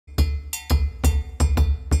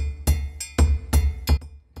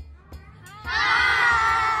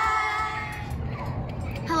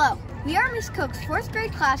Miss Koch's 4th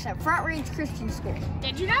grade class at Front Range Christian School.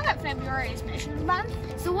 Did you know that February is Missions Month?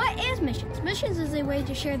 So what is missions? Missions is a way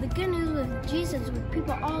to share the good news of Jesus with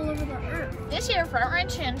people all over the earth. This year, Front Range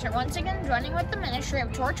students are once again joining with the ministry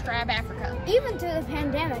of Torch Grab Africa. Even through the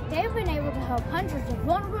pandemic, they have been able to help hundreds of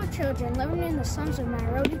vulnerable children living in the slums of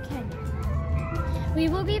Nairobi, Kenya. We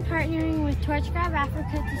will be partnering with Torch Grab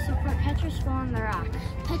Africa to support Petra School on the Rock.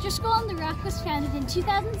 Petra School on the Rock was founded in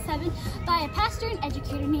 2007 by a pastor and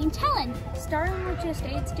educator named Helen. Starting with just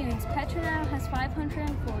 8 students, Petra now has 540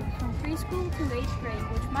 from preschool to 8th grade,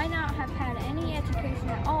 which might not have had any education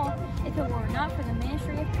at all if it were not for the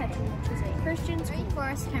ministry of Petra, which is a Christian school.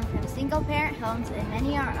 3/4 come from single-parent homes, and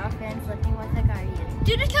many are orphans living with a guardian.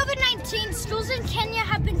 Due to COVID-19, schools in Kenya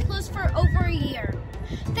have been closed for over a year.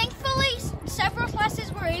 Thankfully, several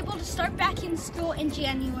classes were able to start back in school in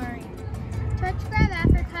January. Torch Grab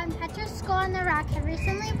Africa and Petra School on the Rock have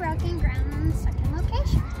recently broken ground on the second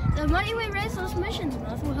location. The money we raise those missions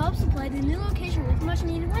with will help supply the new location with much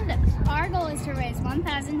needed windows. Our goal is to raise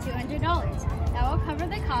 $1,200. That will cover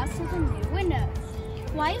the cost of the new windows.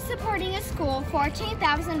 Why is supporting a school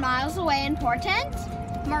 14,000 miles away important?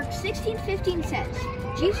 Mark 16:15 says,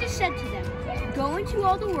 Jesus said to them, "Go into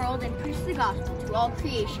all the world and preach the gospel to all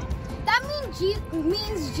creation." That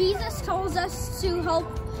means Jesus told us to help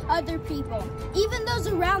other people, even those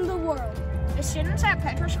around the world. The students at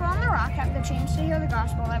Petra School on the Rock have the chance to hear the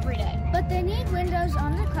gospel every day. But they need windows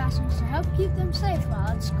on their classrooms to help keep them safe while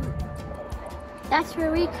at school. That's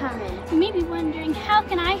where we come in. You may be wondering, how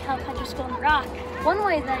can I help Petra School on the Rock? One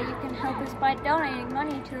way that you can help is by donating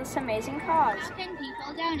money to this amazing cause. How can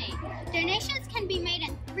people donate? Donations can be made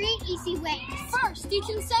in 3 easy ways. First, you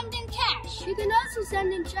can send in cash. You can also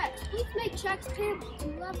send in checks. Please make checks payable to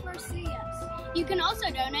FRCS. You can also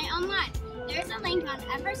donate online. There's a link on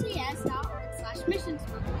frcs.org/missions.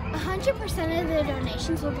 100% of the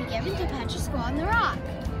donations will be given to Petra School on the Rock.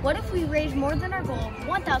 What if we raise more than our goal of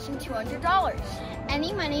 $1,200?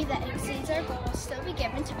 Any money that exceeds our goal will still be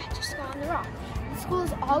given to Petra School on the Rock. The school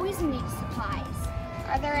is always in need of supplies.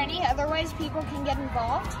 Are there any other ways people can get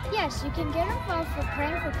involved? Yes, you can get involved for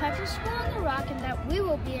praying for Petra School on the Rock and that we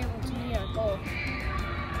will be able to meet our goal.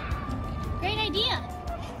 Great idea.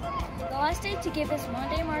 The last day to give is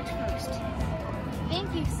Monday, March 1st.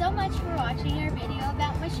 Thank you so much for watching our video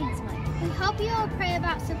about Missions Month. We hope you will pray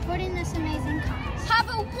about supporting this amazing cause. Have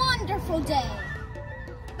a wonderful day.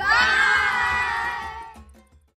 Bye!